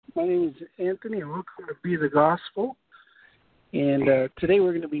My name is Anthony, and welcome to Be the Gospel. And today we're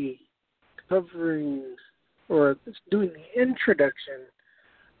going to be covering or doing the introduction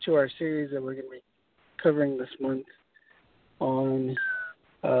to our series that we're going to be covering this month on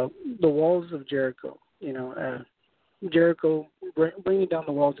the walls of Jericho. Jericho, bringing down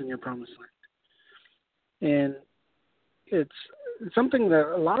the walls in your promised land. And it's something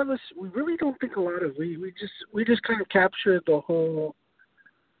that a lot of us, we really don't think a lot of. We just kind of capture the whole.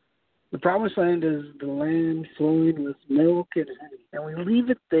 The promised land is the land flowing with milk and honey, and we leave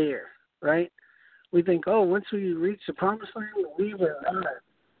it there, right? We think, once we reach the promised land, we'll leave it there.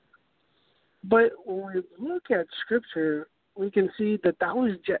 But when we look at Scripture, we can see that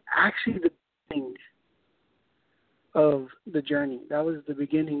was actually the beginning of the journey. That was the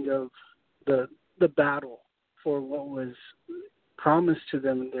beginning of the battle for what was promised to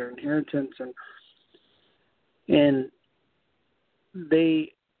them in their inheritance, and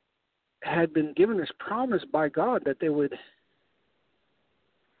they had been given this promise by God that they would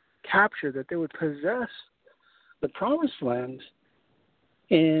capture, that they would possess the promised land.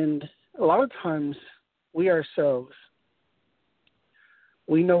 And a lot of times we ourselves,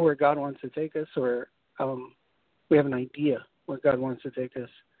 we know where God wants to take us, or we have an idea where God wants to take us.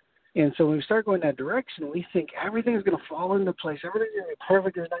 And so when we start going that direction, we think everything's going to fall into place. Everything's going to be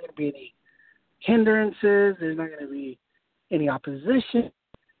perfect. There's not going to be any hindrances. There's not going to be any opposition.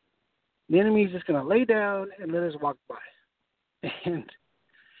 The enemy is just going to lay down and let us walk by. And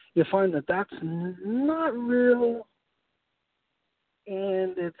you'll find that that's not real,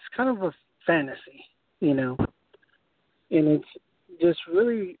 and it's kind of a fantasy, And it's just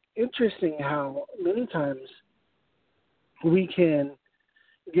really interesting how many times we can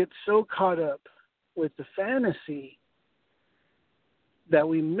get so caught up with the fantasy that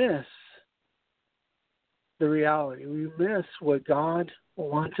we miss the reality. We miss what God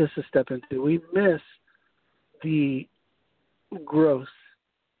wants us to step into. We miss the growth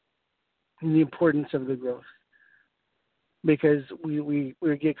and the importance of the growth because we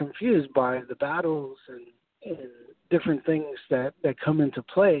get confused by the battles and different things that come into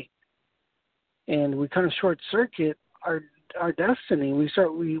play, and we kind of short circuit our destiny. We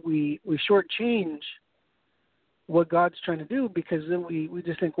shortchange what God's trying to do, because then we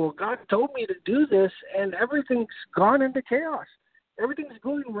just think, well, God told me to do this, and everything's gone into chaos. Everything's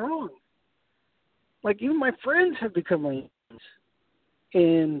going wrong. Like, even my friends have become my enemies.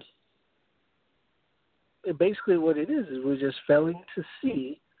 And basically what it is we're just failing to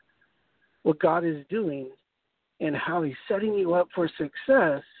see what God is doing and how he's setting you up for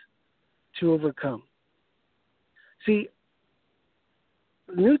success to overcome. See,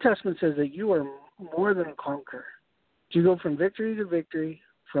 the New Testament says that you are more than a conqueror. You go from victory to victory,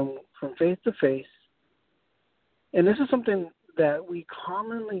 from faith to faith. And this is something that we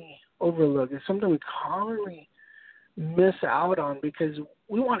commonly overlook. It's something we commonly miss out on because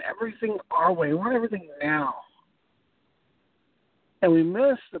we want everything our way. We want everything now. And we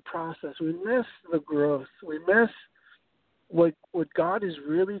miss the process. We miss the growth. We miss what God is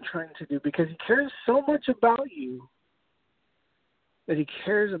really trying to do, because he cares so much about you that he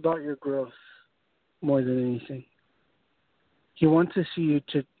cares about your growth more than anything. He wants to see you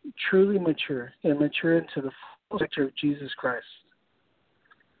to truly mature and mature into the full picture of Jesus Christ.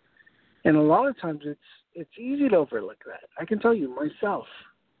 And a lot of times it's easy to overlook that. I can tell you myself,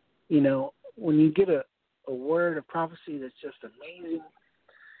 when you get a word of prophecy that's just amazing,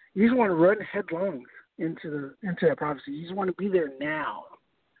 you just want to run headlong into that prophecy. You just want to be there now.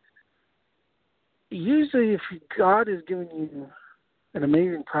 Usually if God is giving you an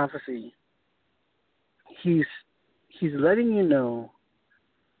amazing prophecy, he's letting you know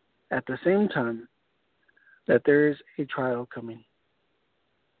at the same time that there is a trial coming.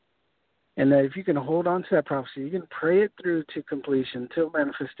 And that if you can hold on to that prophecy, you can pray it through to completion, to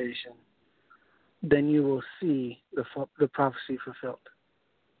manifestation, then you will see the prophecy fulfilled.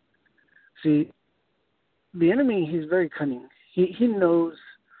 See, the enemy, he's very cunning. He knows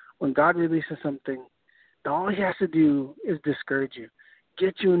when God releases something, all he has to do is discourage you,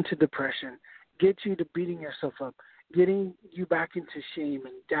 get you into depression, get you to beating yourself up, getting you back into shame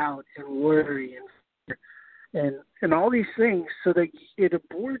and doubt and worry and all these things, so that it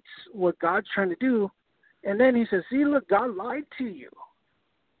aborts what God's trying to do. And then he says, see, look, God lied to you.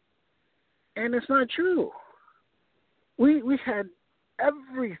 And it's not true. We had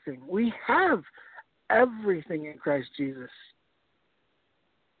everything. We have everything in Christ Jesus,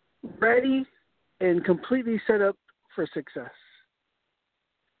 ready and completely set up for success,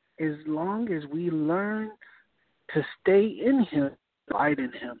 as long as we learn to stay in him, abide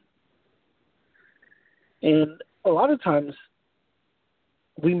in him. And a lot of times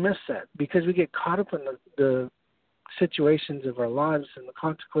we miss that because we get caught up in the situations of our lives and the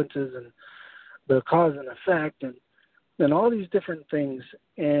consequences and the cause and effect and all these different things,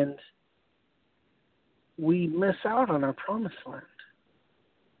 and we miss out on our promised land.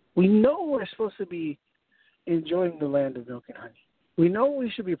 We know we're supposed to be enjoying the land of milk and honey. We know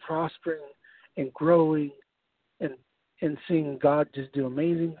we should be prospering and growing and seeing God just do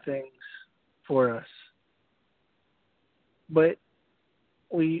amazing things for us. But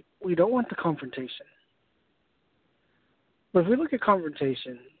we don't want the confrontation. But if we look at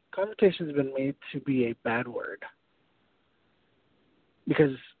confrontation has been made to be a bad word.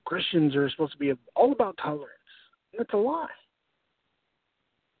 Because Christians are supposed to be all about tolerance. And it's a lie.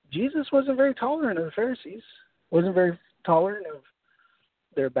 Jesus wasn't very tolerant of the Pharisees. Wasn't very tolerant of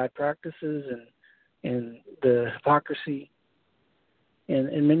their bad practices and the hypocrisy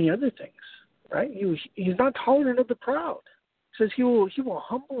and many other things. Right? He's not tolerant of the proud. He says he will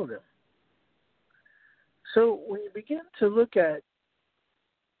humble them. So when you begin to look at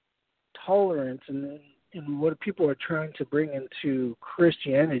tolerance and what people are trying to bring into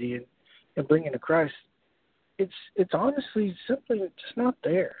Christianity and bring into Christ, it's honestly simply just not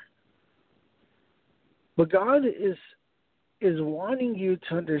there. But God is wanting you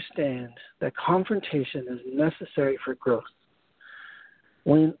to understand that confrontation is necessary for growth.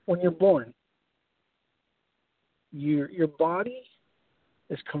 When you're born, your body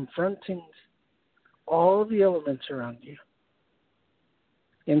is confronting all the elements around you.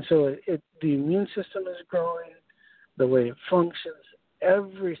 And so the immune system is growing, the way it functions,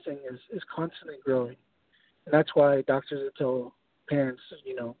 everything is constantly growing. And that's why doctors will tell parents,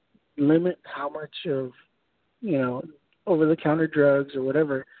 limit how much of, over-the-counter drugs or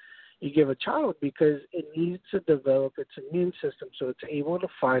whatever you give a child, because it needs to develop its immune system so it's able to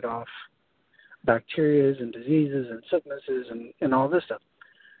fight off bacteria and diseases and sicknesses and all this stuff,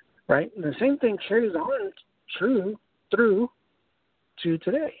 right? And the same thing carries on through to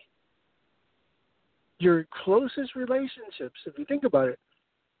today. Your closest relationships, if you think about it,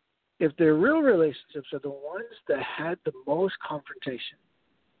 if they're real relationships, are the ones that had the most confrontation.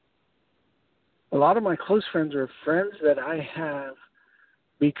 A lot of my close friends are friends that I have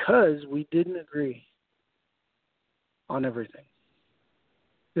because we didn't agree on everything.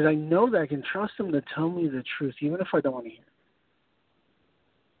 Because I know that I can trust them to tell me the truth, even if I don't want to hear it.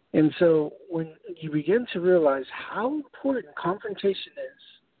 And so when you begin to realize how important confrontation is,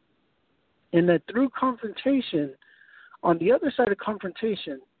 and that through confrontation, on the other side of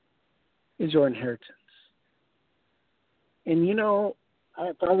confrontation is your inheritance. And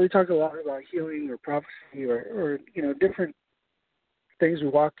I probably talk a lot about healing or prophecy or different things we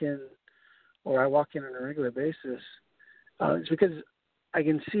walk in, or I walk in on a regular basis. It's because I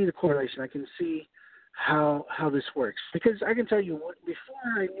can see the correlation. I can see how this works. Because I can tell you,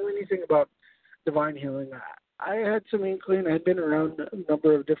 before I knew anything about divine healing, I had some inkling. I had been around a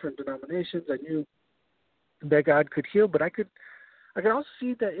number of different denominations. I knew that God could heal, but I could also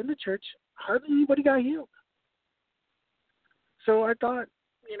see that in the church, hardly anybody got healed. So I thought,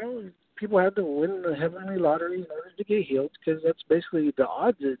 people had to win the heavenly lottery in order to get healed, because that's basically the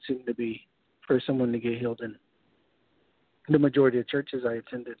odds it seemed to be for someone to get healed in the majority of churches I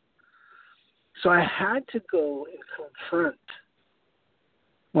attended. So I had to go and confront.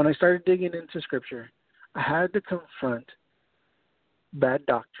 When I started digging into Scripture, I had to confront bad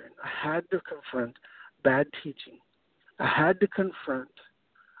doctrine. I had to confront bad teaching. I had to confront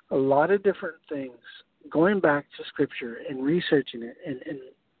a lot of different things, going back to Scripture and researching it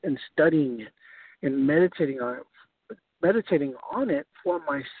and studying it and meditating on it for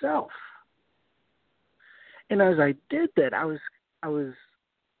myself. And as I did that, I was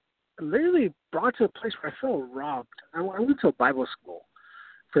literally brought to a place where I felt robbed. I went to a Bible school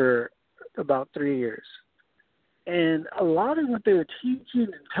for about 3 years. And a lot of what they were teaching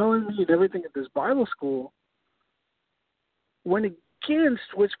and telling me and everything at this Bible school went against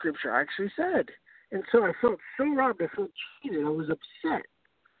what Scripture actually said. And so I felt so robbed. I felt cheated. I was upset,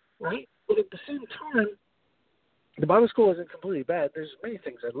 right? But at the same time, the Bible school wasn't completely bad. There's many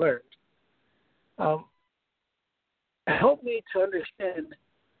things I learned. It helped me to understand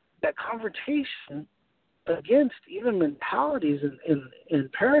that confrontation against even mentalities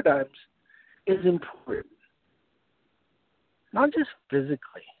and paradigms is important. Not just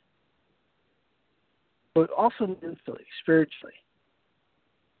physically, but also mentally, spiritually.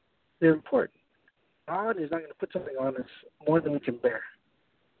 They're important. God is not going to put something on us more than we can bear.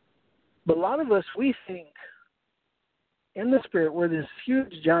 But a lot of us, we think in the spirit we're this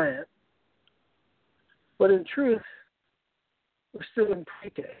huge giant, but in truth, we're still in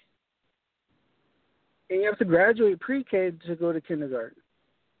pre-K. And you have to graduate pre-K to go to kindergarten.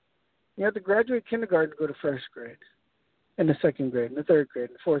 You have to graduate kindergarten to go to first grade, and the second grade, and the third grade,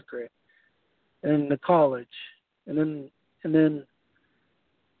 and the fourth grade, and then the college, and then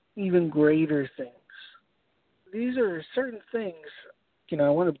even greater things. These are certain things, I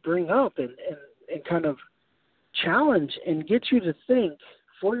want to bring up and kind of challenge and get you to think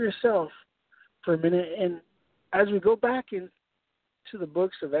for yourself for a minute. And as we go back into the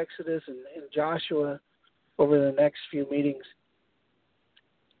books of Exodus and Joshua over the next few meetings,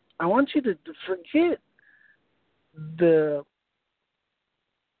 I want you to forget the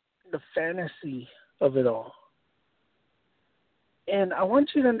fantasy of it all. And I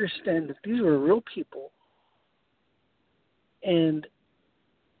want you to understand that these were real people, and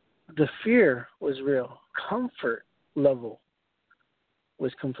the fear was real. Comfort level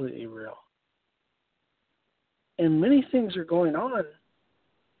was completely real. And many things are going on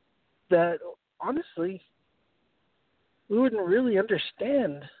that, honestly, we wouldn't really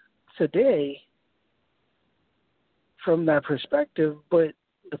understand today from that perspective, but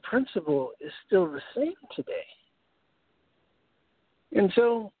the principle is still the same today. And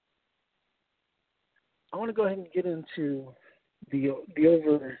so I want to go ahead and get into the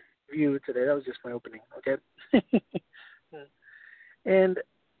overview today. That was just my opening, okay? And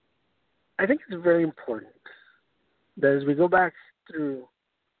I think it's very important that as we go back through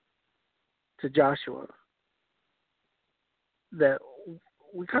to Joshua, that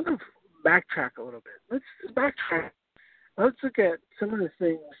we kind of backtrack a little bit. Let's backtrack. Let's look at some of the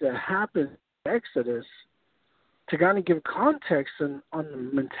things that happened in Exodus to kind of give context on the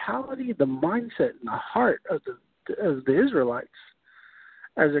mentality, the mindset, and the heart of the Israelites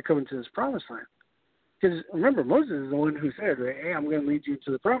as they're coming to this promised land. Because remember, Moses is the one who said, right, hey, I'm going to lead you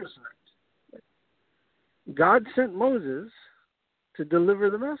to the promised land. God sent Moses to deliver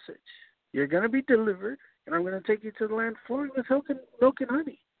the message. You're going to be delivered, and I'm going to take you to the land flowing with milk and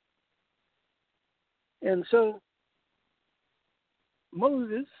honey. And so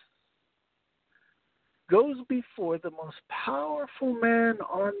Moses goes before the most powerful man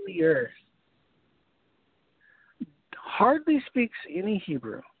on the earth, hardly speaks any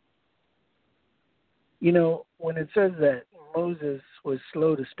Hebrew. When it says that Moses was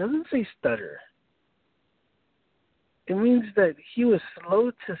slow to speak, it doesn't say stutter. It means that he was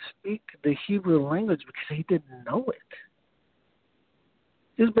slow to speak the Hebrew language because he didn't know it.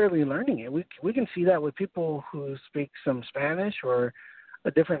 He was barely learning it. We can see that with people who speak some Spanish or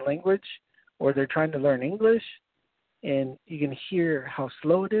a different language, or they're trying to learn English, and you can hear how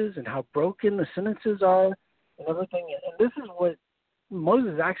slow it is and how broken the sentences are and everything. And this is what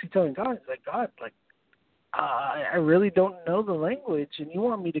Moses is actually telling God. He's like, God, I really don't know the language, and you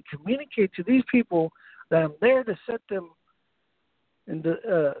want me to communicate to these people that I'm there to set them and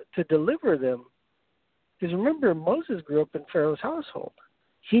to deliver them. Because remember, Moses grew up in Pharaoh's household.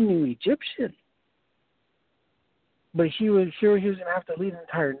 He knew Egyptian. But he was going to have to lead an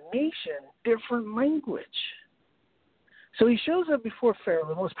entire nation, different language. So he shows up before Pharaoh,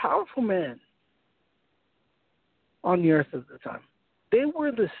 the most powerful man on the earth at the time. They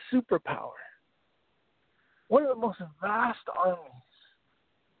were the superpower. One of the most vast armies.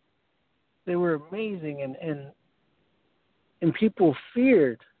 They were amazing, and people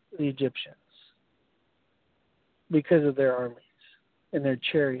feared the Egyptians because of their armies and their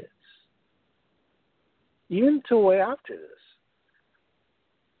chariots. Even till way after this.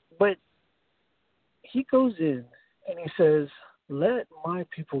 But he goes in and he says, let my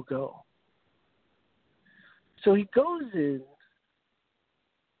people go. So he goes in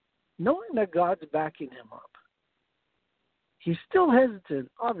knowing that God's backing him up. He's still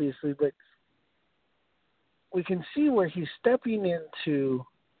hesitant, obviously, but we can see where he's stepping into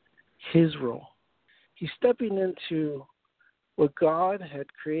his role. He's stepping into what God had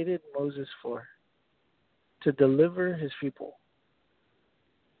created Moses for, to deliver his people.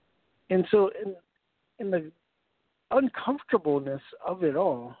 And so in the uncomfortableness of it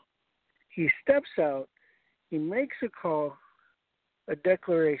all, he steps out, he makes a call, a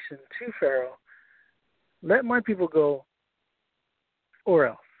declaration to Pharaoh, let my people go or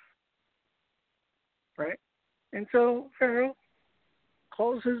else. Right? And so Pharaoh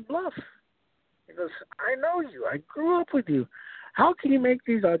calls his bluff. He goes, I know you. I grew up with you. How can you make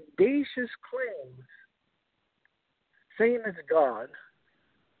these audacious claims saying it's God,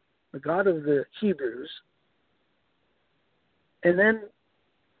 the God of the Hebrews, and then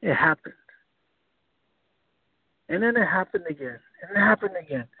it happened. And then it happened again. And it happened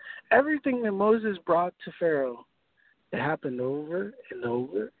again. Everything that Moses brought to Pharaoh, it happened over and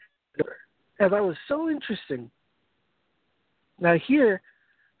over and over. And that was so interesting. Now here,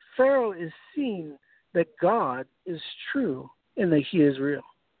 Pharaoh is seeing that God is true and that he is real.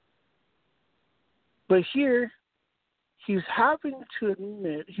 But here, he's having to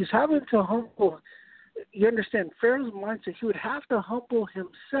admit, he's having to humble. You understand, Pharaoh's mindset, he would have to humble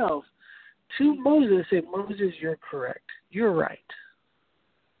himself to Moses and say, Moses, you're correct. You're right.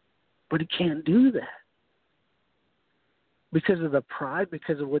 But he can't do that because of the pride,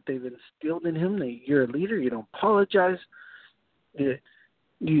 because of what they've instilled in him. You're a leader. You don't apologize. Everyone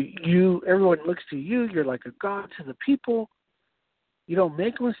looks to you. You're like a god to the people. You don't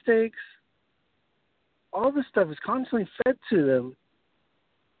make mistakes. All this stuff is constantly fed to them.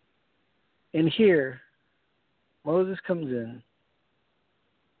 And here, Moses comes in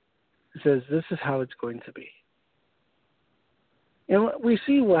and says, this is how it's going to be. And we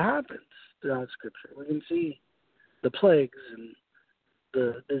see what happens throughout Scripture. We can see the plagues and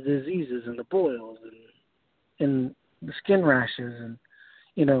the diseases and the boils and the skin rashes and,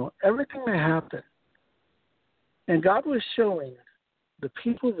 everything that happened. And God was showing the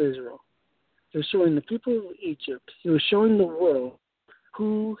people of Israel, He was showing the people of Egypt, He was showing the world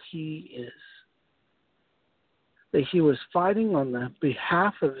who He is. That He was fighting on the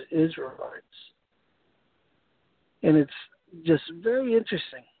behalf of Israelites. And it's just very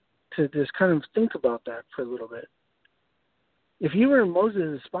interesting to just kind of think about that for a little bit. If you were in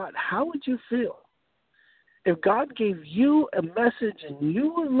Moses' spot, how would you feel? If God gave you a message and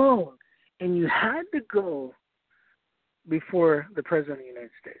you alone, and you had to go before the President of the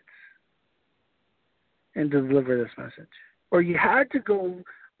United States and deliver this message, or you had to go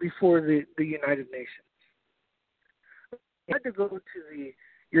before the United Nations, you had to go to the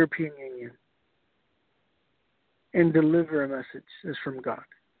European Union and deliver a message that's from God.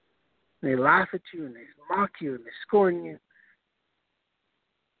 And they laugh at you and they mock you and they scorn you.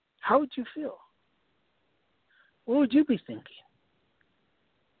 How would you feel? What would you be thinking?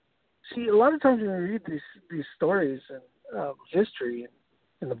 See, a lot of times when we read these stories and history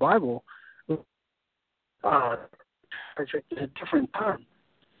in the Bible, at a different time.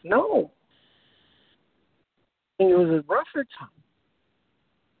 No. It was a rougher time.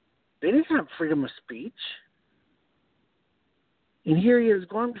 They didn't have freedom of speech. And here he is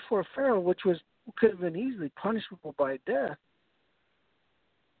going before Pharaoh, which could have been easily punishable by death.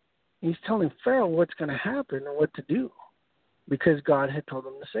 He's telling Pharaoh what's going to happen and what to do because God had told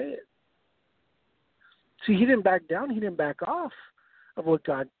him to say it. See, he didn't back down. He didn't back off of what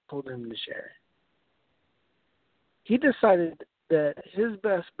God told him to share. He decided that his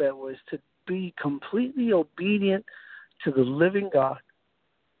best bet was to be completely obedient to the living God,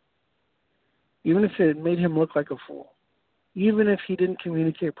 even if it made him look like a fool, even if he didn't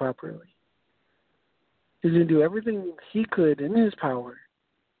communicate properly. He's going to do everything he could in his power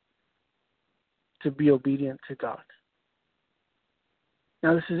to be obedient to God.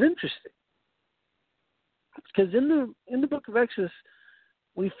 Now, this is interesting because in the book of Exodus,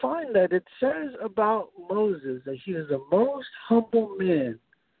 we find that it says about Moses that he is the most humble man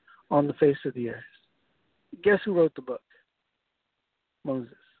on the face of the earth. Guess who wrote the book?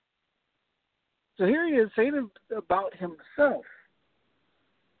 Moses. So here he is saying about himself,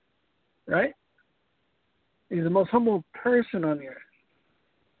 right? He's the most humble person on the earth.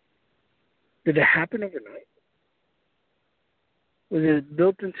 Did it happen overnight? Was it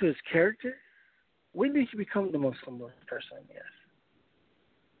built into his character? When did he become the most humble person on the earth?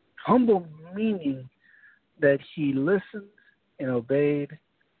 Humble meaning that he listened and obeyed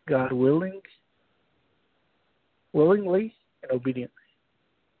God willingly and obediently,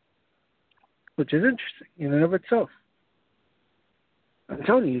 which is interesting in and of itself. I'm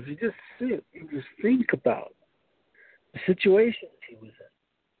telling you, if you just sit and just think about the situations he was in,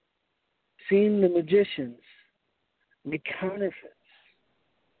 seeing the magicians make counterfeits,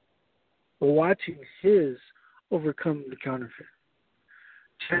 or watching his overcome the counterfeit,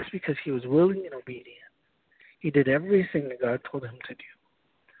 just because he was willing and obedient. He did everything that God told him to do,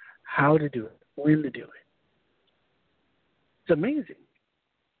 how to do it, when to do it. It's amazing.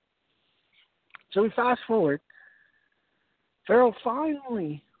 So we fast forward. Pharaoh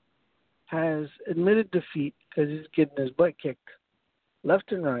finally has admitted defeat because he's getting his butt kicked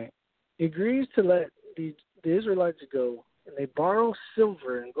left and right. He agrees to let the Israelites go, and they borrow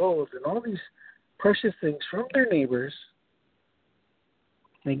silver and gold and all these precious things from their neighbors.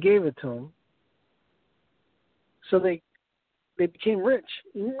 They gave it to them. So they became rich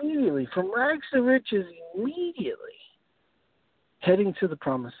immediately, from rags to riches immediately, heading to the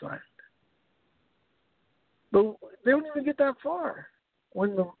promised land. But they don't even get that far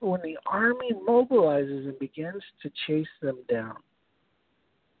when the army mobilizes and begins to chase them down.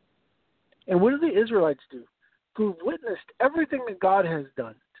 And what do the Israelites do, who've witnessed everything that God has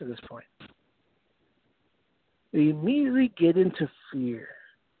done to this point? They immediately get into fear.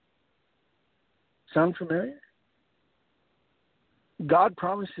 Sound familiar? God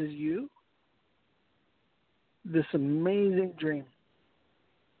promises you this amazing dream.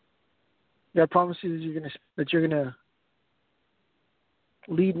 God promises that you're gonna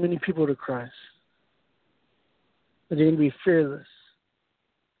lead many people to Christ. That you're gonna be fearless.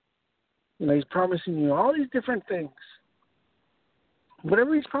 He's promising you all these different things.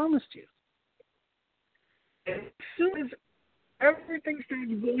 Whatever He's promised you. And as soon as everything starts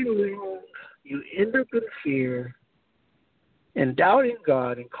going wrong, you end up in fear and doubting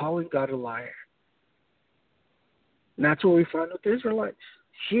God and calling God a liar. And that's what we find with the Israelites.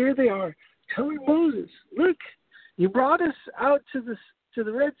 Here they are telling Moses, look, you brought us out to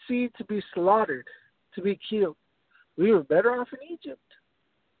the Red Sea to be slaughtered, to be killed. We were better off in Egypt.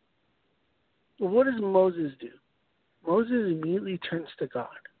 Well, what does Moses do? Moses immediately turns to God.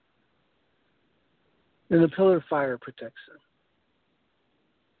 And the pillar of fire protects them.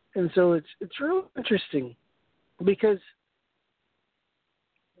 And so it's real interesting because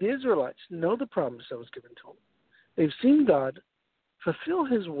the Israelites know the promise that was given to them. They've seen God fulfill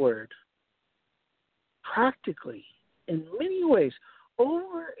His word practically in many ways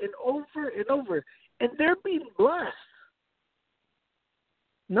over and over and over. And they're being blessed.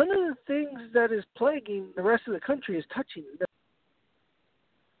 None of the things that is plaguing the rest of the country is touching them.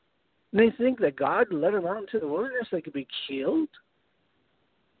 And they think that God let them out into the wilderness so they could be killed.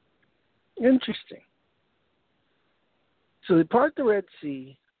 Interesting. So they part the Red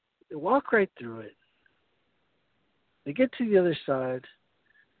Sea. They walk right through it. They get to the other side.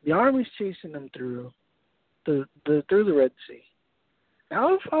 The army's chasing them through the Red Sea.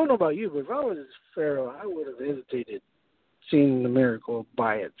 Now, I don't know about you, but if I was Pharaoh, I would have hesitated seeing the miracle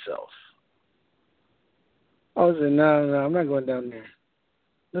by itself. I was like, no, I'm not going down there.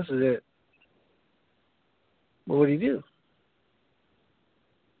 This is it. But what do you do?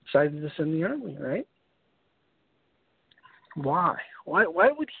 Decided to send the army, right? Why? Why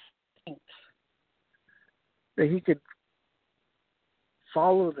would he think that he could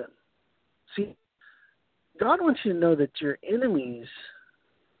follow them? See, God wants you to know that your enemies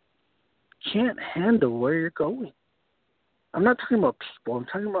can't handle where you're going. I'm not talking about people. I'm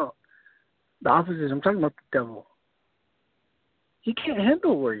talking about the opposites. I'm talking about the devil. He can't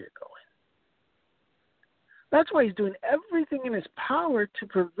handle where you're going. That's why he's doing everything in his power to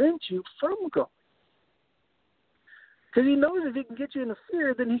prevent you from going. Because he knows if he can get you into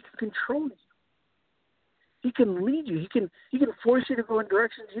fear, then he can control you. He can lead you. He can force you to go in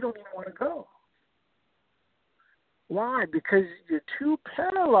directions you don't even want to go. Why? Because you're too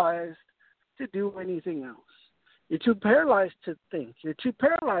paralyzed to do anything else. You're too paralyzed to think. You're too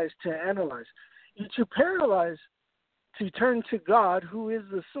paralyzed to analyze. You're too paralyzed to turn to God, who is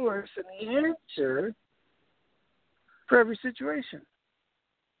the source and the answer for every situation.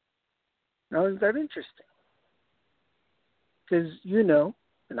 Now, isn't that interesting? Because you know,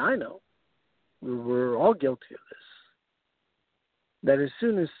 and I know, we're all guilty of this, that as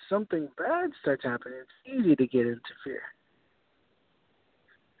soon as something bad starts happening, it's easy to get into fear.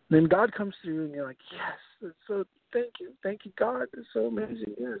 Then God comes through and you're like, yes, it's so, thank you, God, it's so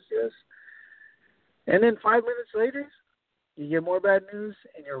amazing, yes. And then 5 minutes later, you get more bad news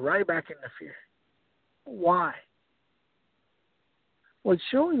and you're right back into fear. Why? Well, it's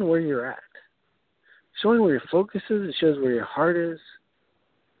showing where you're at. Showing where your focus is. It shows where your heart is.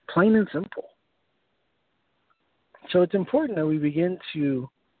 Plain and simple. So it's important that we begin to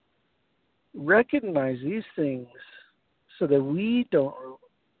recognize these things so that we don't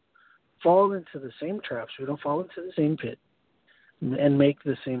fall into the same traps. We don't fall into the same pit and make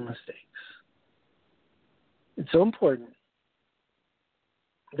the same mistakes. It's so important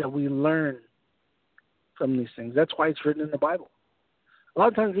that we learn from these things. That's why it's written in the Bible. A lot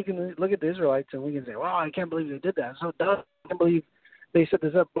of times we can look at the Israelites and we can say, wow, I can't believe they did that. I'm so dumb. I can't believe they set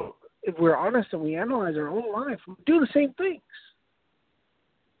this up. But if we're honest and we analyze our own life, we do the same things.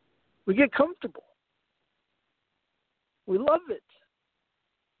 We get comfortable. We love it.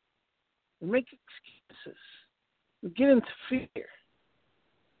 We make excuses. We get into fear.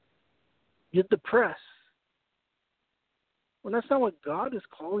 Get depressed. Well, that's not what God is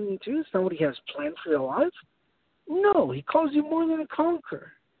calling you to. It's not what He has planned for your life. No, He calls you more than a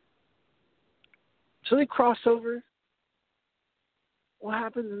conqueror. So they cross over. What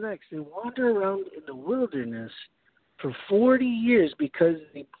happens next? They wander around in the wilderness for 40 years because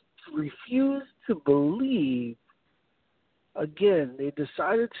they refused to believe. Again, they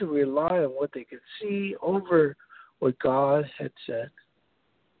decided to rely on what they could see over what God had said.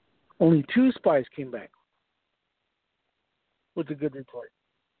 Only 2 spies came back with a good report.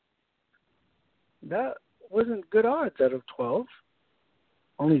 That wasn't good odds out of 12.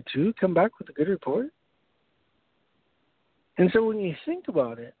 only 2 come back with a good report? And so when you think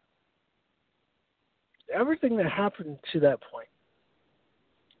about it, everything that happened to that point,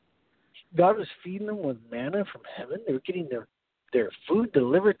 God was feeding them with manna from heaven. They were getting their food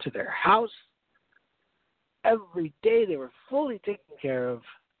delivered to their house. Every day they were fully taken care of.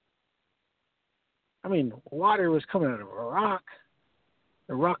 I mean, water was coming out of a rock.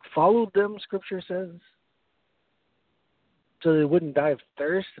 The rock followed them, Scripture says, so they wouldn't die of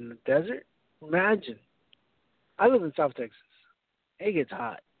thirst in the desert. Imagine. I live in South Texas. It gets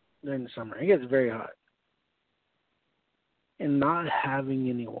hot during the summer. It gets very hot. And not having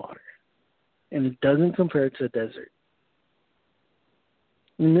any water. And it doesn't compare to the desert.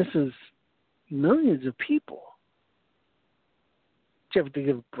 And this is millions of people. You have to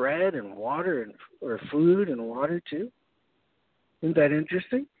give bread and water or food and water too. Isn't that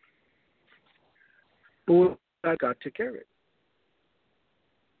interesting? But God took care of it.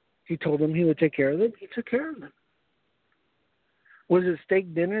 He told them he would take care of them. He took care of them. Was it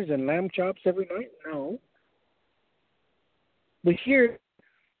steak dinners and lamb chops every night? No. But here,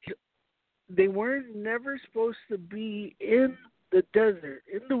 they weren't never supposed to be in the desert,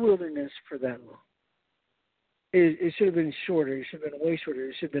 in the wilderness for that long. It should have been shorter. It should have been way shorter.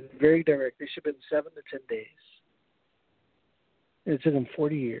 It should have been very direct. It should have been 7 to 10 days. And it took them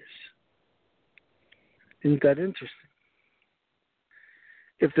 40 years. Isn't that interesting?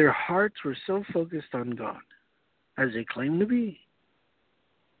 If their hearts were so focused on God, as they claim to be,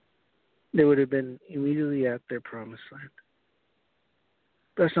 they would have been immediately at their promised land.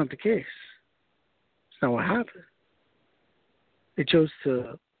 But that's not the case. It's not what happened. They chose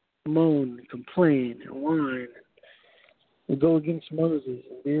to moan and complain and whine and go against Moses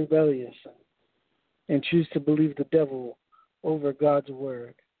and be rebellious and choose to believe the devil over God's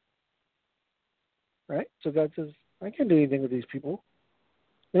word. Right? So God says, I can't do anything with these people.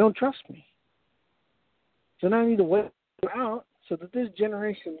 They don't trust me. So now I need to wait them out so that this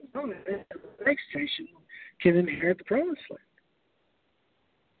generation, the next generation, can inherit the promised land.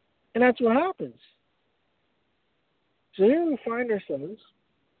 And that's what happens. So here we find ourselves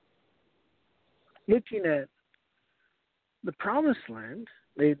looking at the promised land.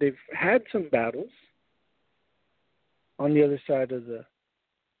 They've had some battles on the other side of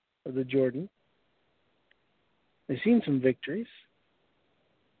the Jordan. They've seen some victories.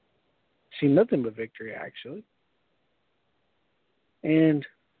 Seen nothing but victory, actually. And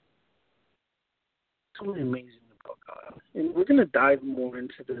it's really amazing about God. And we're going to dive more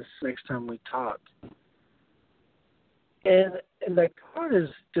into this next time we talk. And that God is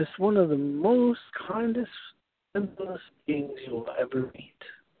just one of the most kindest, simplest beings you'll ever meet,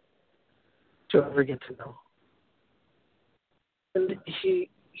 to ever get to know. And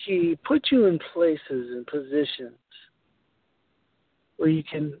he puts you in places and positions where you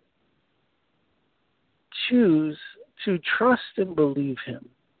can choose to trust and believe him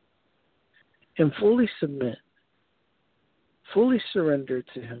and fully submit, fully surrender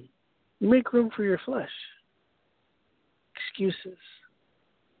to him. You make room for your flesh. Excuses,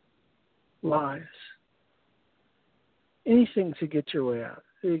 lies, anything to get your way out,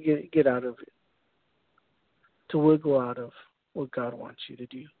 to get out of it, to wiggle out of what God wants you to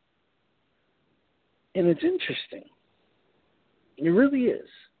do. And it's interesting. It really is.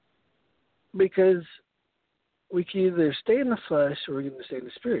 Because we can either stay in the flesh or we're going to stay in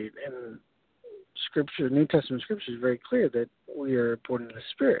the spirit. And Scripture, New Testament Scripture is very clear that we are born in the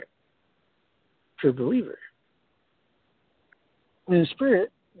spirit for a believer. And the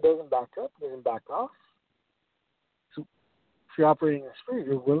spirit doesn't back up, doesn't back off. So if you're operating in the spirit,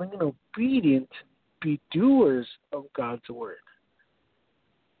 you're willing and obedient to be doers of God's word.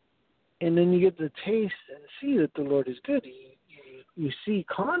 And then you get to taste and see that the Lord is good. You see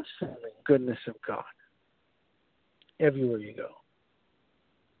constantly goodness of God everywhere you go.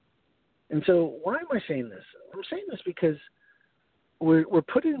 And so why am I saying this? I'm saying this because we're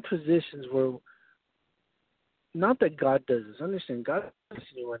put in positions where, not that God does this. Understand, God doesn't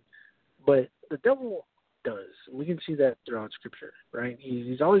see anyone, but the devil does. We can see that throughout Scripture, right?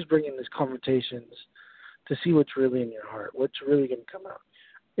 He's always bringing these confrontations to see what's really in your heart, what's really going to come out.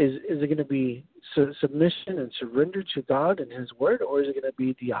 Is it going to be submission and surrender to God and his word, or is it going to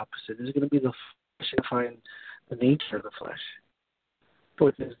be the opposite? Is it going to be the flesh and find the nature of the flesh,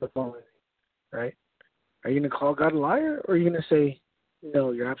 which is the following, right? Are you going to call God a liar, or are you going to say,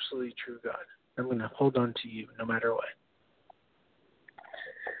 no, you're absolutely true, God. I'm going to hold on to you no matter what.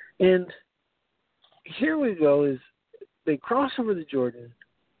 And here we go, is they cross over the Jordan.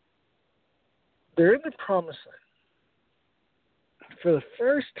 They're in the promised land. For the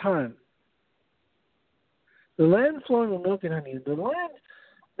first time, the land flowing with milk and honey, the land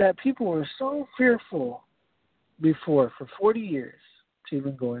that people were so fearful before for 40 years to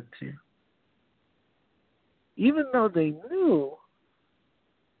even go into. Even though they knew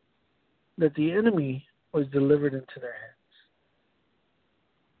that the enemy was delivered into their hands.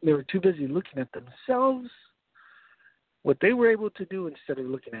 They were too busy looking at themselves, what they were able to do, instead of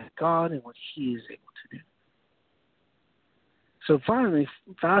looking at God and what He is able to do. So finally,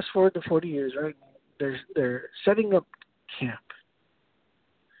 fast forward to 40 years, right? They're setting up camp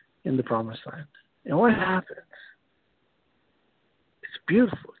in the Promised Land. And what happens? It's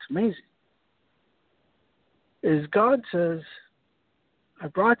beautiful. It's amazing. Is God says, I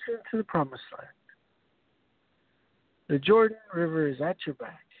brought you into the Promised Land. The Jordan River is at your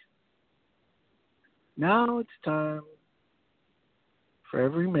back. Now it's time for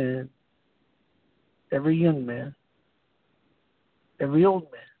every man, every young man, every old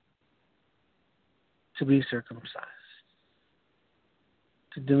man to be circumcised,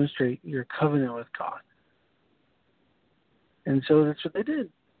 to demonstrate your covenant with God. And so that's what they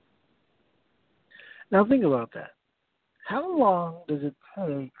did. Now think about that. How long does it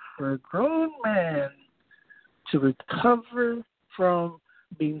take for a grown man to recover from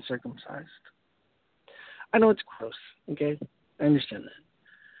being circumcised? I know it's gross, okay? I understand that.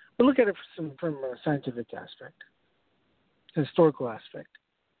 But look at it from a scientific aspect, historical aspect.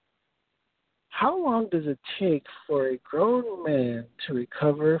 How long does it take for a grown man to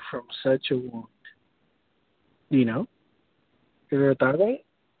recover from such a wound? Do you know? Have you ever thought about it?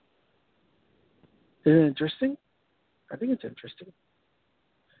 Isn't it interesting? I think it's interesting.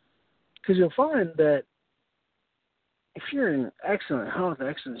 Because you'll find that if you're in excellent health,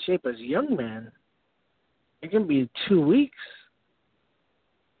 excellent shape as a young man, it can be 2 weeks.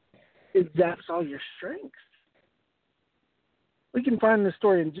 It zaps all your strength. We can find the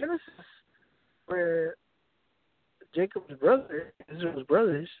story in Genesis where Jacob's brother, Israel's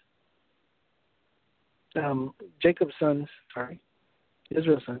brothers, Jacob's sons,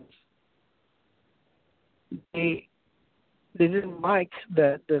 Israel's sons, they didn't like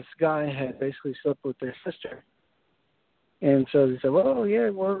that this guy had basically slept with their sister. And so they said,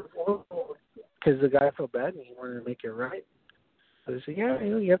 because the guy felt bad and he wanted to make it right. So they said,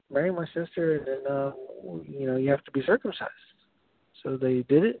 you have to marry my sister and then, you have to be circumcised. So they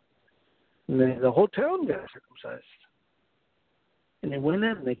did it. And the whole town got circumcised. And they went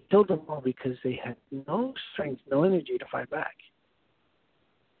in and they killed them all because they had no strength, no energy to fight back.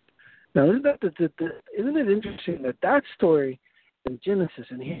 Now, isn't it interesting that story in Genesis,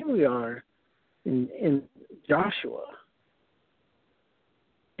 and here we are in Joshua,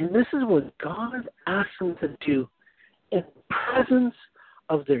 and this is what God asked them to do in the presence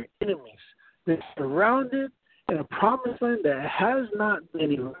of their enemies. They're surrounded in a promised land that has not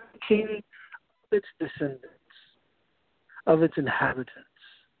been eradicated of its descendants, of its inhabitants.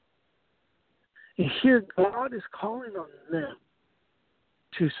 And here God is calling on them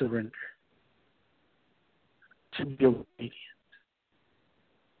to surrender, to be obedient.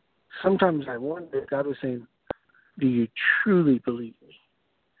 Sometimes I wonder if God was saying, do you truly believe me?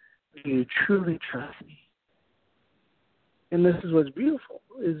 Do you truly trust me? And this is what's beautiful,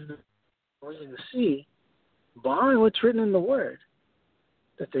 is we're going to see by what's written in the Word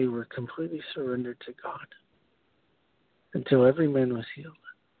that they were completely surrendered to God until every man was healed,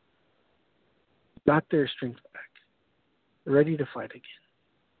 got their strength back, ready to fight again.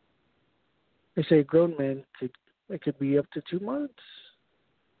 They say a grown man could be up to 2 months,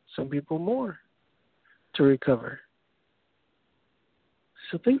 some people more, to recover.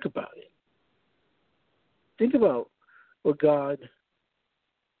 So think about it. Think about what God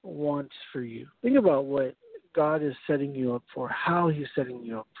wants for you. Think about what God is setting you up for, how He's setting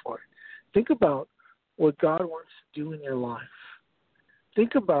you up for it. Think about what God wants to do in your life.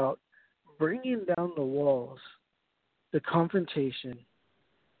 Think about bringing down the walls. The confrontation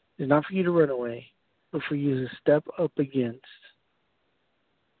is not for you to run away, but for you to step up against.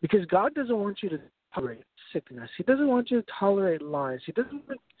 Because God doesn't want you to tolerate sickness. He doesn't want you to tolerate lies. He doesn't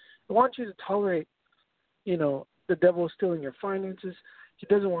want you to tolerate, the devil stealing your finances. He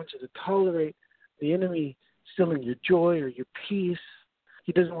doesn't want you to tolerate the enemy stealing your joy or your peace.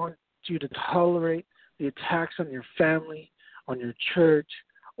 He doesn't want you to tolerate the attacks on your family, on your church,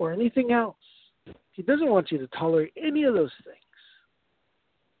 or anything else. He doesn't want you to tolerate any of those things.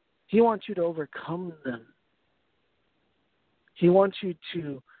 He wants you to overcome them. He wants you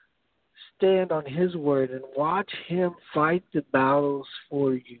to stand on His word and watch Him fight the battles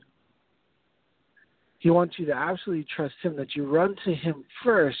for you. He wants you to absolutely trust Him, that you run to Him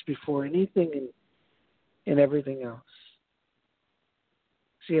first before anything and everything else.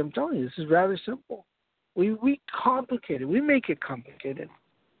 See, I'm telling you, this is rather simple. We complicate it. We make it complicated.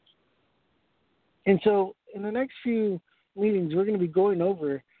 And so in the next few meetings, we're going to be going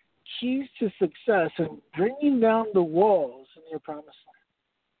over keys to success and bringing down the walls in your promised land,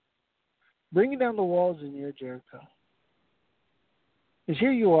 bringing down the walls in your Jericho. Because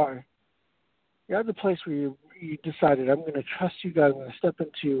here you are. You're at the place where you decided, I'm going to trust you, God. I'm going to step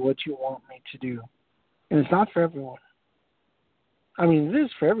into what you want me to do. And it's not for everyone. I mean, it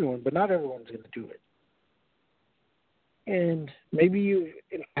is for everyone, but not everyone's going to do it. And maybe you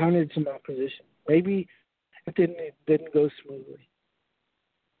encountered some opposition. Maybe it didn't go smoothly.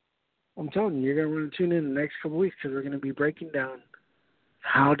 I'm telling you, you're going to want to tune in the next couple of weeks because we're going to be breaking down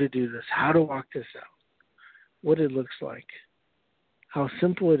how to do this, how to walk this out, what it looks like, how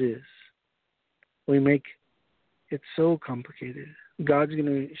simple it is. We make it so complicated. God's going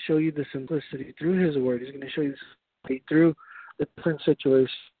to show you the simplicity through His Word. He's going to show you the simplicity through the different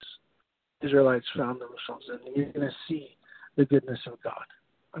situations Israelites found themselves in. And you're going to see the goodness of God.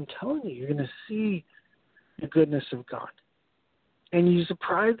 I'm telling you, you're going to see the goodness of God. And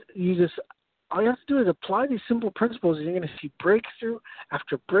all you have to do is apply these simple principles, and you're going to see breakthrough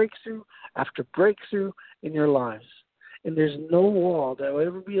after breakthrough after breakthrough in your lives. And there's no wall that will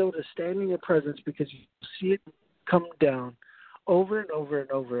ever be able to stand in your presence because you see it come down over and over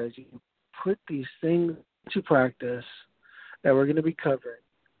and over as you put these things into practice that we're going to be covering.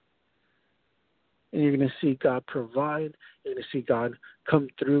 And you're going to see God provide. You're going to see God come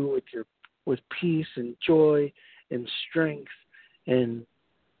through with peace and joy and strength and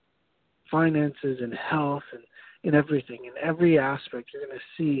finances and health and everything. In every aspect, you're going to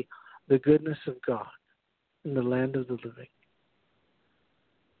see the goodness of God in the land of the living.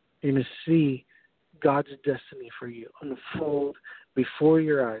 You're going to see God's destiny for you unfold before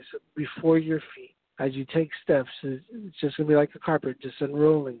your eyes, before your feet. As you take steps, it's just going to be like a carpet just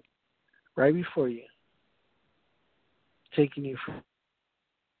unrolling right before you, taking you from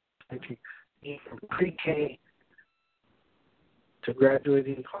pre-K to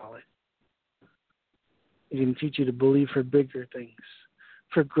graduating college. He's going to teach you to believe for bigger things,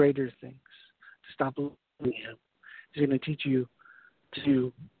 for greater things, to stop believing Him. He's going to teach you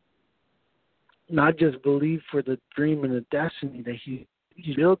to not just believe for the dream and the destiny that He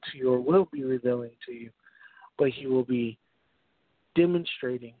revealed to you or will be revealing to you, but He will be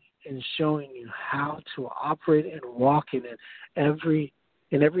demonstrating and showing you how to operate and walk in it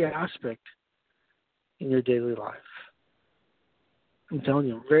in every aspect in your daily life. I'm telling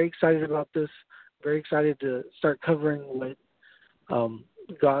you, I'm very excited about this. Very excited to start covering what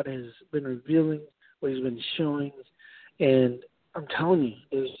God has been revealing, what He's been showing. And I'm telling you,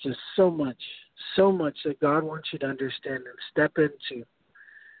 there's just so much that God wants you to understand and step into.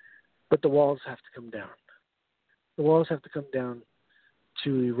 But the walls have to come down. The walls have to come down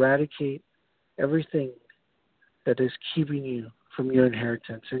to eradicate everything that is keeping you from your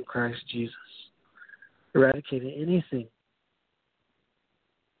inheritance in Christ Jesus. Eradicating anything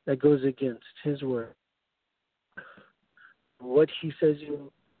that goes against His word, what He says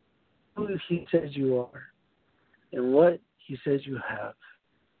who He says you are, and what He says you have,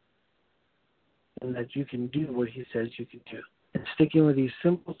 and that you can do what He says you can do. And sticking with these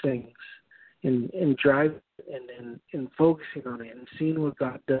simple things and driving and focusing on it and seeing what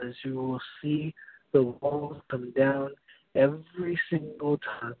God does, you will see the walls come down every single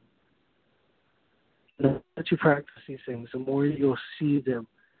time. The more that you practice these things, the more you'll see them.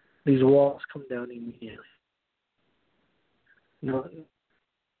 These walls come down immediately. You know,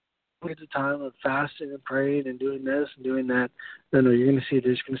 at the time of fasting and praying and doing this and doing that, no, you're going to see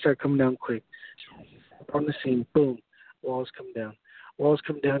they're just going to start coming down quick. On the scene, boom, walls come down. Walls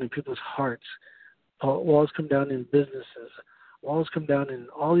come down in people's hearts. Walls come down in businesses. Walls come down in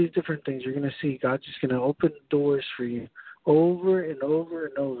all these different things. You're going to see God's just going to open doors for you over and over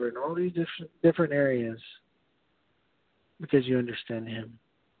and over in all these different areas because you understand Him.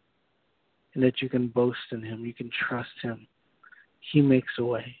 And that you can boast in Him. You can trust Him. He makes a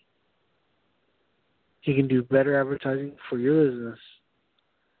way. He can do better advertising for your business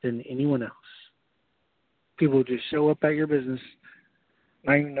than anyone else. People just show up at your business,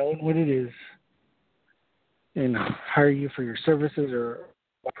 not even knowing what it is, and hire you for your services or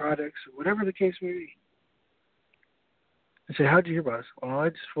products or whatever the case may be. I say, how'd you hear about us? Well, I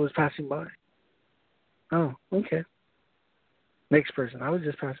just was passing by. Oh, okay. Next person, I was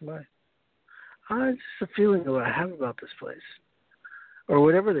just passing by. It's just a feeling that I have about this place. Or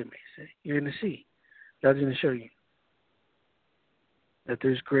whatever they may say. You're going to see. God's going to show you that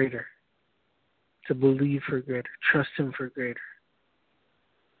there's greater. To believe for greater. Trust Him for greater.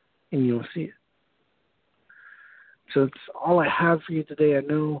 And you'll see it. So it's all I have for you today. I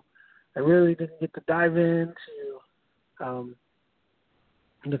know I really didn't get to dive into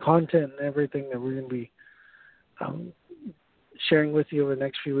the content and everything that we're going to be um, sharing with you over the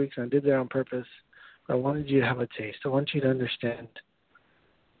next few weeks. And I did that on purpose. I wanted you to have a taste. I want you to understand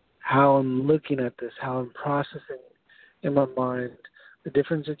how I'm looking at this, how I'm processing in my mind the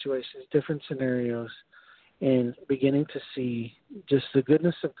different situations, different scenarios, and beginning to see just the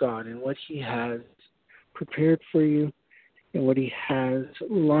goodness of God and what He has prepared for you and what He has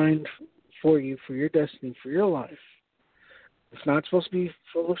lined for you, for your destiny, for your life. It's not supposed to be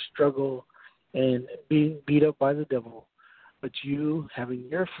full of struggle and being beat up by the devil, but you having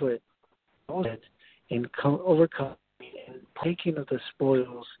your foot on it and overcoming and taking of the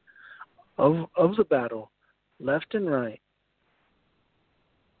spoils of the battle, left and right,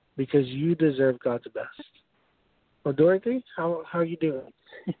 because you deserve God's best. Well, Dorothy, how are you doing?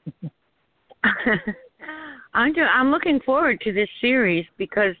 I'm looking forward to this series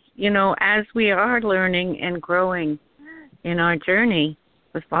because, as we are learning and growing in our journey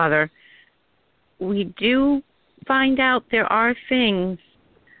with Father, we do find out there are things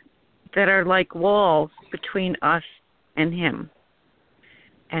that are like walls between us and Him.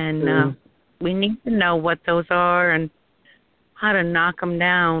 And we need to know what those are and how to knock them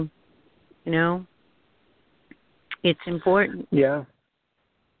down, It's important. Yeah.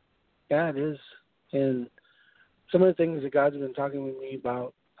 Yeah, it is. And some of the things that God's been talking with me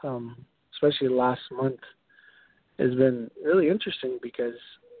about, especially last month, has been really interesting because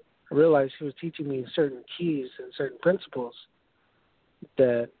I realized He was teaching me certain keys and certain principles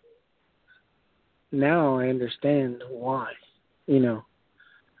that now I understand why,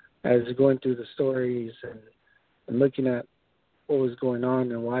 as going through the stories and looking at what was going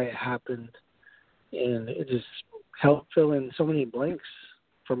on and why it happened. And it just helped fill in so many blanks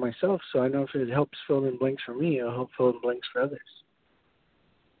for myself. So I know if it helps fill in blanks for me, it'll help fill in blanks for others.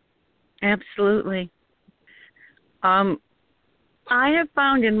 Absolutely. I have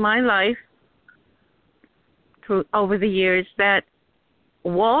found in my life over the years that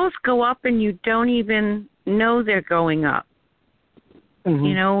walls go up and you don't even know they're going up.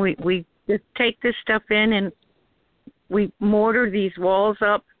 Mm-hmm. We just take this stuff in and we mortar these walls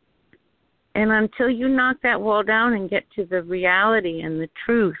up. And until you knock that wall down and get to the reality and the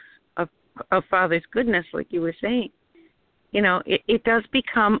truth of Father's goodness, like you were saying, it does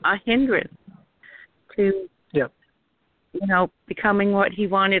become a hindrance to, becoming what He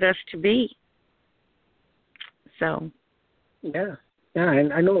wanted us to be. So. Yeah. Yeah,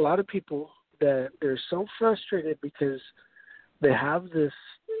 and I know a lot of people that they're so frustrated because they have this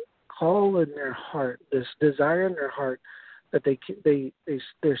call in their heart, this desire in their heart that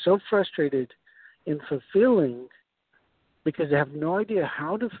they're so frustrated in fulfilling because they have no idea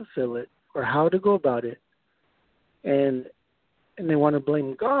how to fulfill it or how to go about it, and they want to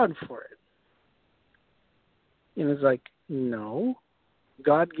blame God for it. It's like, no,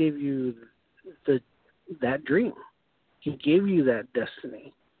 God gave you that dream. He gave you that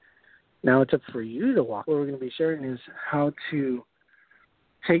destiny. Now it's up for you to walk. What we're going to be sharing is how to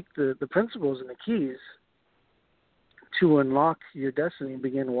take the principles and the keys to unlock your destiny and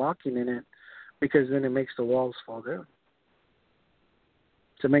begin walking in it, because then it makes the walls fall down.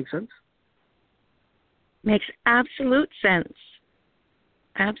 Does that make sense? Makes absolute sense.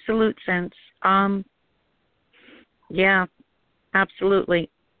 Absolute sense. Yeah, absolutely.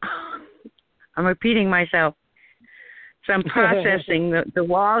 I'm repeating myself. So I'm processing the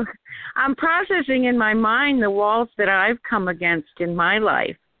walls. I'm processing in my mind the walls that I've come against in my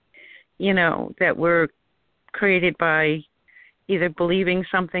life, that were created by either believing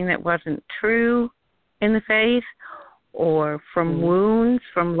something that wasn't true in the faith or from wounds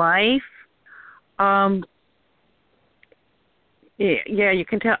from life. Yeah, you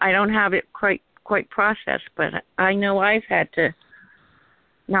can tell I don't have it quite processed, but I know I've had to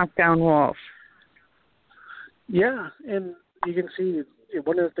knock down walls. Yeah, and you can see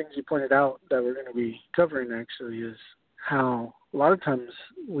one of the things you pointed out that we're going to be covering actually is how a lot of times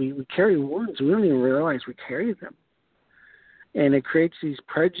we carry wounds. We don't even realize we carry them. And it creates these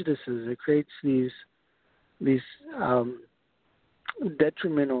prejudices. It creates these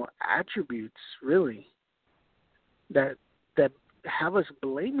detrimental attributes, really, that have us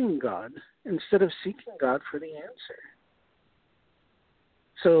blaming God instead of seeking God for the answer.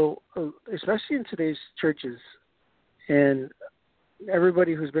 So, especially in today's churches, and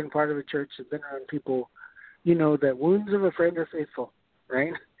everybody who's been part of a church has been around people, that wounds of a friend are faithful,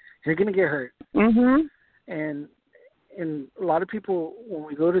 right? You're going to get hurt. Mm-hmm. And a lot of people, when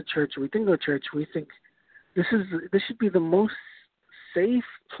we go to church, we think of church, we think this should be the most safe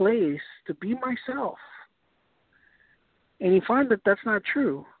place to be myself. And you find that that's not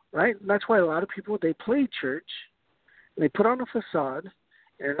true, right? That's why a lot of people, they play church, and they put on a facade,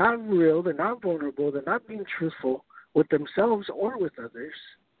 They're not real. They're not vulnerable. They're not being truthful with themselves or with others.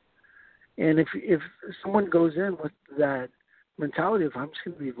 And if someone goes in with that mentality of, I'm just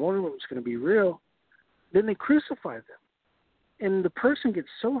going to be vulnerable, I'm just going to be real, then they crucify them. And the person gets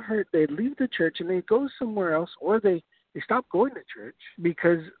so hurt, they leave the church and they go somewhere else, or they stop going to church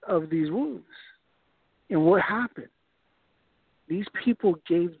because of these wounds. And what happened? These people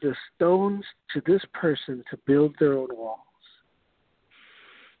gave the stones to this person to build their own walls.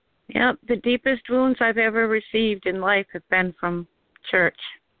 Yep, the deepest wounds I've ever received in life have been from church,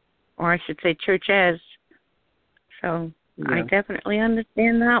 or I should say churches. So yeah. I definitely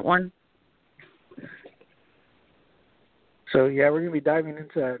understand that one. So yeah, we're gonna be diving into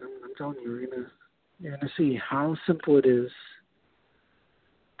that. I'm telling you, you're gonna see how simple it is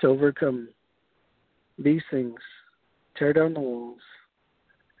to overcome these things, tear down the walls,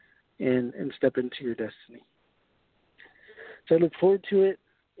 and step into your destiny. So I look forward to it,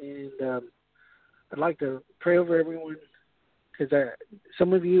 and I'd like to pray over everyone, because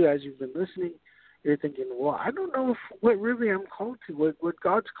some of you, as you've been listening, you're thinking, well, I don't know what really I'm called to, what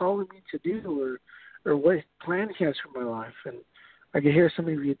God's calling me to do, or what plan He has for my life. And I can hear some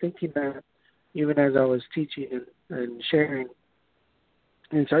of you thinking that even as I was teaching and sharing.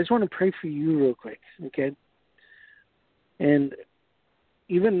 And so I just want to pray for you real quick, okay? And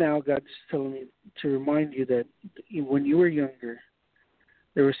even now, God's telling me to remind you that when you were younger,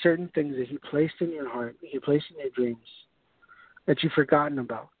 there were certain things that He placed in your heart, He placed in your dreams, that you've forgotten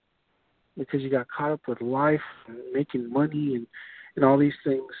about because you got caught up with life and making money and all these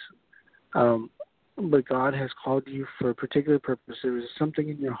things. But God has called you for a particular purpose. There was something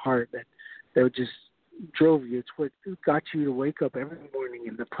in your heart that just drove you. It's what got you to wake up every morning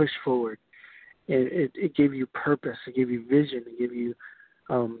and to push forward. It gave you purpose. It gave you vision. It gave you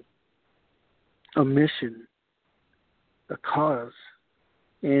a mission, a cause.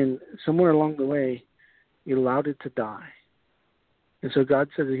 And somewhere along the way, you allowed it to die. And so God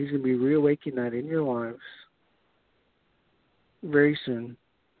said that He's going to be reawakening that in your lives very soon.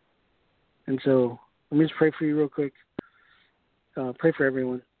 And so let me just pray for you real quick. Pray for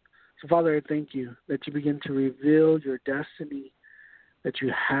everyone. So, Father, I thank you that you begin to reveal your destiny that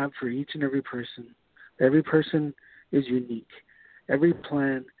you have for each and every person. Every person is unique. Every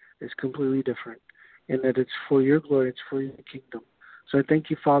plan is completely different, and that it's for your glory, it's for your kingdom. So I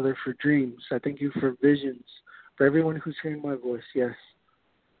thank you, Father, for dreams. I thank you for visions, for everyone who's hearing my voice, yes,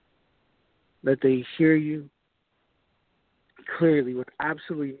 that they hear you clearly with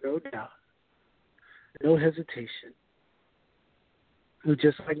absolutely no doubt, no hesitation, who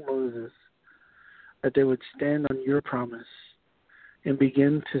just like Moses, that they would stand on your promise and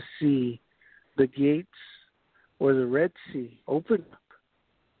begin to see the gates or the Red Sea open up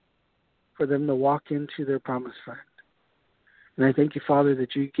for them to walk into their promised land. And I thank you, Father,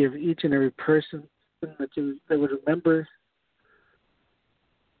 that you give each and every person that they would remember,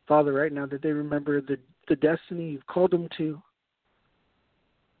 Father, right now, that they remember the destiny you've called them to,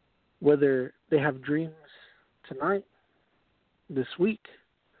 whether they have dreams tonight, this week,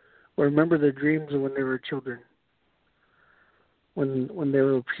 or remember their dreams of when they were children, when they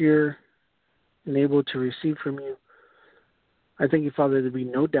were pure and able to receive from you. I thank you, Father, there be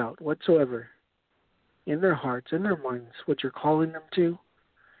no doubt whatsoever in their hearts, in their minds, what you're calling them to,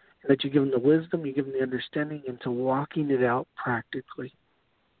 and that you give them the wisdom, you give them the understanding into walking it out practically.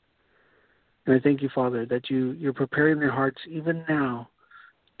 And I thank you, Father, that you're preparing their hearts even now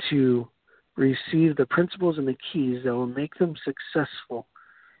to receive the principles and the keys that will make them successful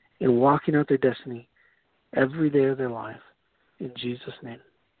in walking out their destiny every day of their life. In Jesus' name,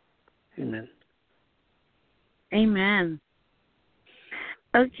 amen. Amen.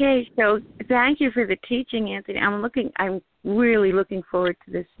 Okay, so thank you for the teaching, Anthony. I'm really looking forward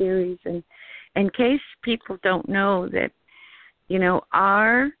to this series. And in case people don't know that,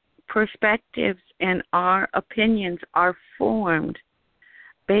 our perspectives and our opinions are formed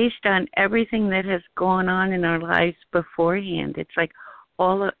based on everything that has gone on in our lives beforehand. It's like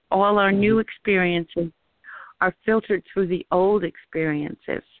all our new experiences are filtered through the old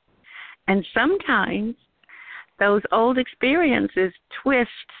experiences. And sometimes those old experiences twist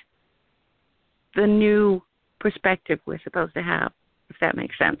the new perspective we're supposed to have, if that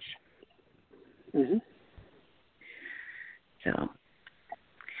makes sense. Mm-hmm. So,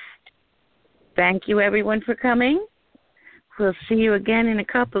 thank you, everyone, for coming. We'll see you again in a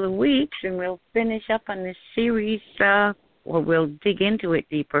couple of weeks, and we'll finish up on this series, or we'll dig into it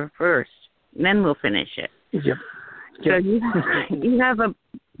deeper first, and then we'll finish it. Yep. So you have a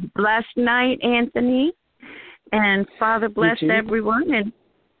blessed night, Anthony, and Father bless everyone, and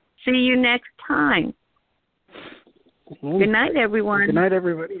see you next time. Mm-hmm. Good night, everyone. Good night,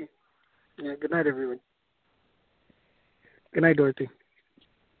 everybody. Yeah, good night, everyone. Good night, Dorothy.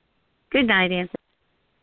 Good night, Anthony.